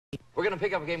We're going to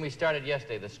pick up a game we started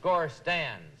yesterday. The score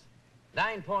stands.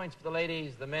 9 points for the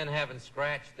ladies. The men haven't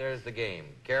scratched. There's the game.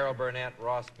 Carol Burnett,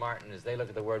 Ross Martin, as they look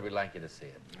at the word, we'd like you to see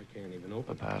it. I can't even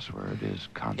open. The password is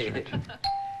concert.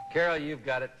 Carol, you've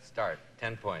got it. Start.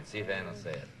 10 points. See if Ann will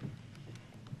say it.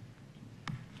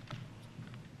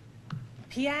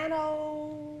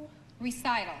 Piano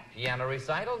recital. Piano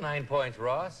recital. 9 points.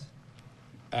 Ross.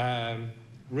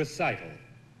 Recital.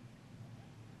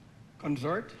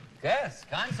 Concert? Yes,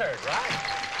 concert. Right.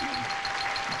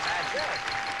 That's it.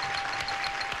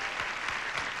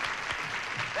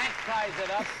 That ties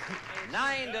it up.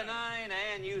 9-9,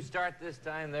 and you start this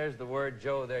time. There's the word.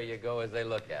 Joe, there you go as they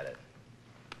look at it.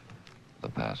 The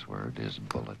password is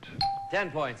bullet. 10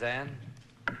 points, Ann.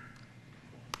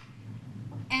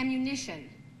 Ammunition.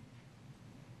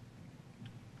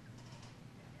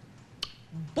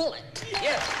 bullet.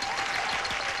 Yes.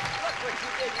 Look what you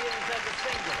did. You even said the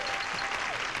singular.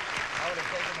 I would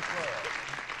have taken the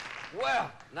plural.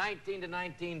 Well,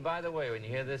 19-19, by the way, when you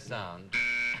hear this sound,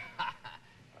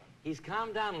 he's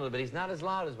calmed down a little bit. He's not as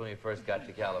loud as when we first got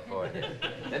to California.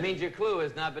 That means your clue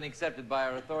has not been accepted by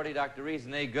our authority, Dr.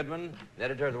 Reason A. Goodman, the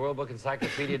editor of the World Book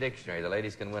Encyclopedia Dictionary. The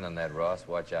ladies can win on that, Ross.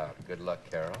 Watch out. Good luck,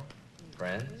 Carol.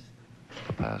 Friends?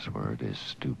 The password is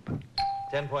stoop.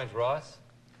 10 points, Ross.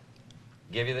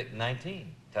 Give you the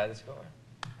 19. Tie the score.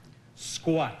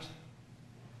 Squat.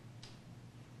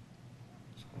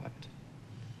 Squat.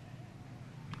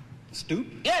 Stoop?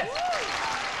 Yes!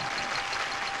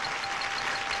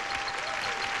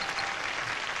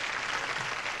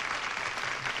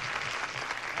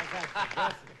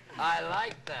 I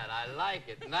like that. I like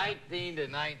it.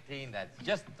 19-19. That's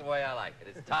just the way I like it.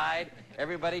 It's tied.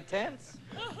 Everybody tense?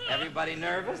 Everybody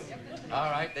nervous? All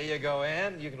right, there you go,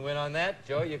 Ann. You can win on that.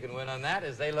 Joe, you can win on that.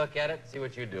 As they look at it, see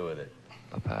what you do with it.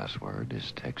 The password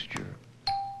is texture.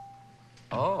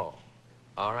 Oh.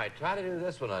 All right, try to do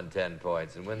this one on 10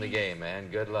 points and win the game, man.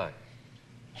 Good luck.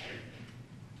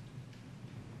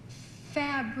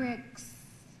 Fabrics.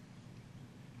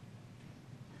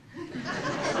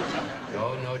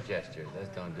 No gestures.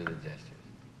 Let's don't do the gestures.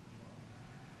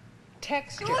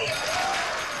 Texture.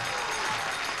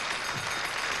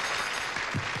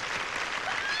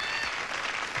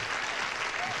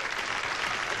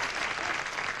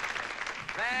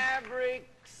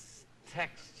 Fabrics,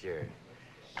 texture.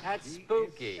 That's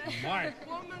spooky. Mark.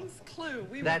 Woman's clue.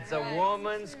 That's a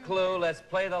woman's clue. Let's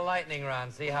play the lightning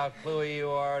round. See how cluey you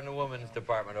are in the woman's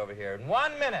department over here. In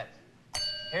 1 minute.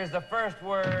 Here's the first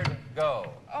word.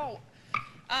 Go. Oh,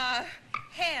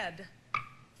 head,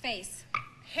 Face.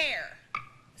 hair,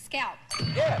 Scalp.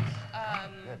 Yes.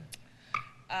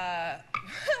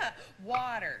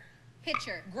 water,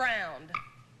 Pitcher. ground,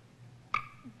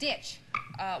 Ditch.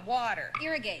 water,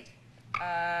 Irrigate.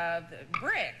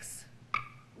 bricks,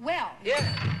 Well. Yes.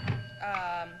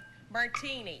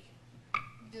 martini,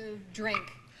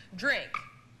 Drink. drink,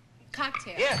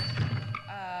 Cocktail. Yes.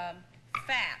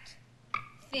 fat,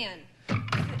 Thin.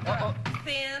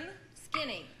 thin,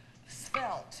 Skinny.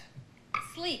 svelte,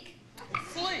 Sleek.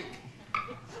 sleek,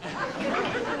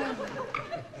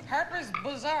 Harper's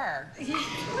Bazaar,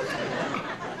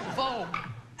 Vogue,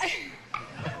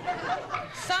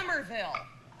 Somerville,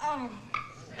 Oh.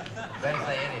 Better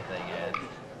say anything, Ed.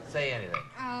 Say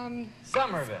anything.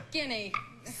 Somerville. Skinny.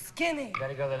 skinny.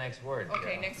 Gotta go to the next word. Okay,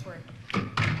 Carol. next word.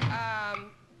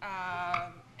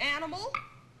 Animal,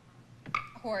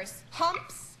 Horse.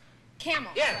 humps,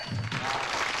 Camel. Yes. You're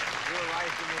right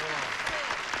to move along.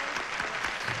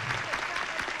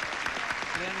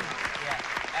 Slim, yeah.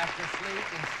 After sleek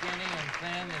and skinny and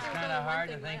thin, it's kind of hard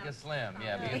to think of slim.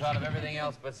 Yeah, but you thought of everything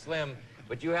else but slim.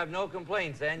 But you have no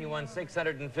complaints, Ann. You won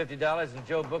 $650, and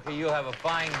Joe Booker, you'll have a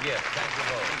fine gift. Thank you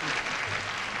both.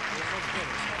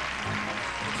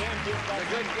 It's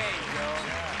a good game, Joe.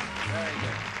 Very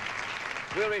good.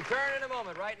 We'll return in a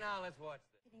moment. Right now, let's watch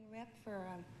this. Rep for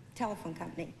a telephone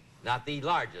company. Not the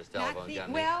largest Not telephone the-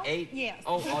 company. well, 8. yes.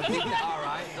 Oh, all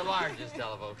right. The largest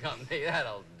telephone company.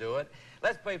 That'll do it.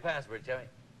 Let's play password, shall we?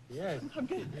 Yes. I'm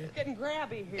getting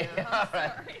grabby here. All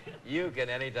right. You can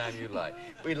anytime you like.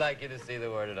 We'd like you to see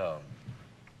the word at home.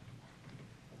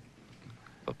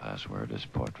 The password is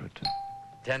portrait.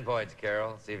 10 points,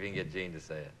 Carol. See if you can get Gene to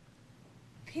say it.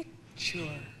 Picture.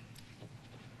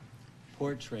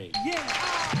 Portrait.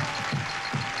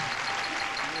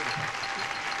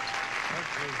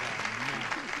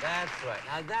 That's right.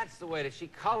 Now, that's the way that she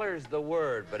colors the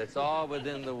word, but it's all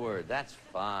within the word. That's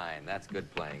fine. That's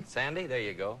good playing. Sandy, there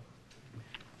you go.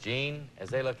 Gene, as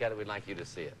they look at it, we'd like you to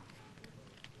see it.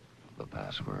 The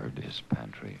password is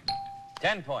pantry.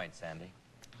 10 points, Sandy.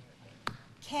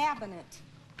 Cabinet.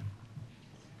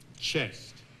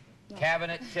 Chest.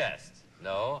 Cabinet chest.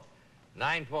 No.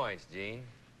 9 points, Gene.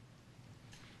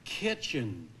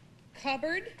 Kitchen.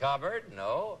 Cupboard. Cupboard.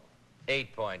 No.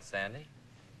 8 points, Sandy.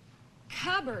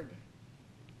 Cupboard.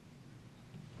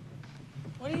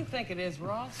 What do you think it is,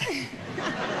 Ross?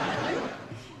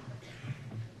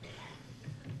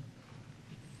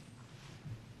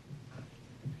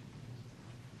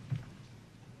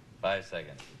 Five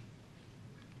seconds.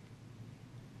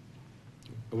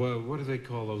 Well, what do they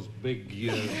call those big,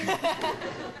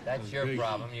 That's your big-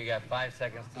 problem. You got 5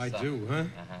 seconds to I sum. do, huh?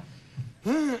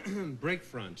 Uh-huh. Break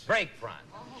front. Break front.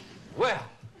 Well,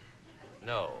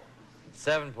 no.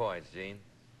 7 points, Gene.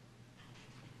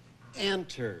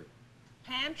 Enter.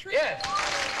 Pantry? Yes.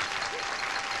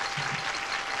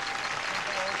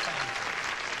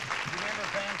 You remember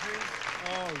pantries?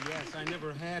 Oh, yes, I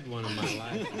never had one in my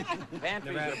life.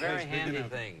 Pantries Never had are a very place big handy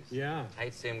enough. things. Yeah. I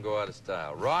hate to see them go out of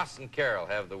style. Ross and Carol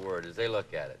have the word as they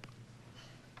look at it.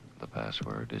 The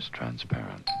password is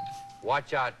transparent.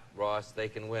 Watch out, Ross. They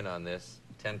can win on this.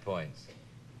 10 points.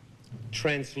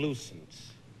 Translucent.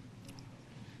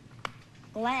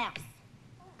 Glass.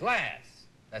 Glass.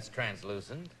 That's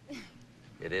translucent.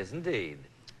 It is indeed.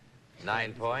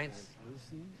 9 points.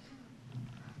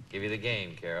 Give you the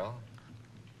game, Carol.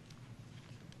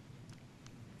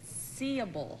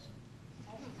 Seeable.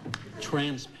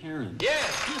 Transparent.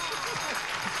 Yes!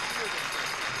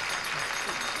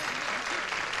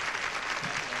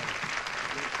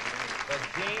 But,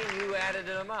 Gene, you added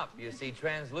them up. You see,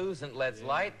 translucent lets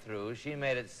light through. She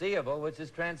made it seeable, which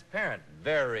is transparent.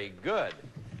 Very good.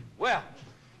 Well,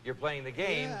 you're playing the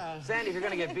game. Yeah. Sandy, if you're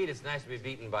going to get beat, it's nice to be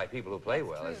beaten by people who play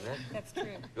well, isn't it? That's true.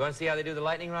 You want to see how they do the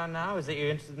lightning round now? Is that you're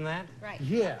interested in that? Right.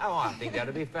 Yeah. Oh, I think that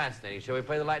would be fascinating. Shall we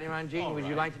play the lightning round, Gene? All Would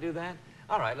you right. like to do that?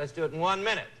 All right, let's do it in 1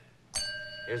 minute.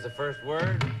 Here's the first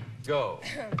word. Go.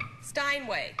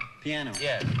 Steinway. Piano.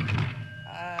 Yes.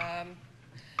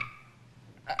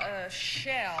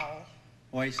 Shell.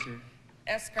 Oyster.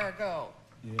 Escargot.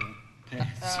 Yeah.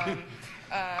 Pass.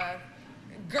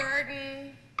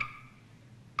 Garden.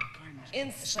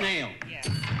 Insect. Snail. Yes.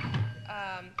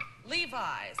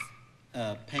 Levi's.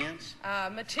 Pants.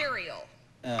 Material.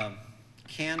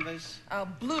 Canvas.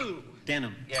 Blue.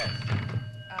 Denim. Yes.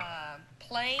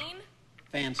 Plain.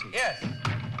 Fancy. Yes.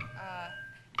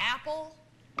 Apple.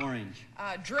 Orange.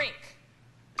 Drink.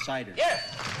 Cider.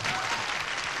 Yes.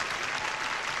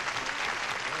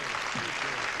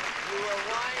 You were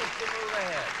wise to move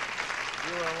ahead.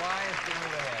 You were wise to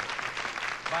move ahead.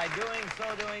 By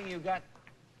doing, you got...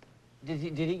 Did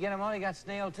he get them all? He got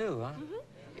snail too, huh?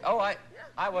 Mm-hmm. Oh,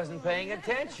 I wasn't paying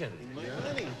attention.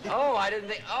 Oh, I didn't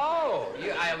think... Oh,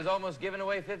 I was almost giving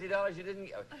away $50. You didn't...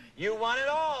 You won it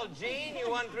all, Gene. You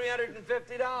won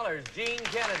 $350. Gene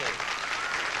Kennedy.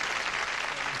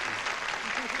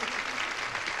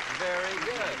 Very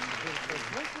good.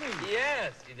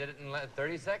 Yes, you did it in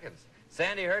 30 seconds.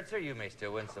 Sandy Hertzer, you may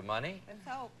still win some money. Let's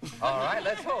hope. All right,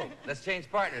 let's hope. Let's change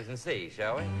partners and see,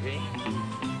 shall we, Gene?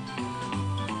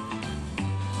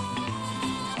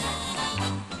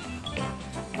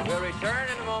 We'll return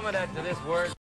in a moment after this word.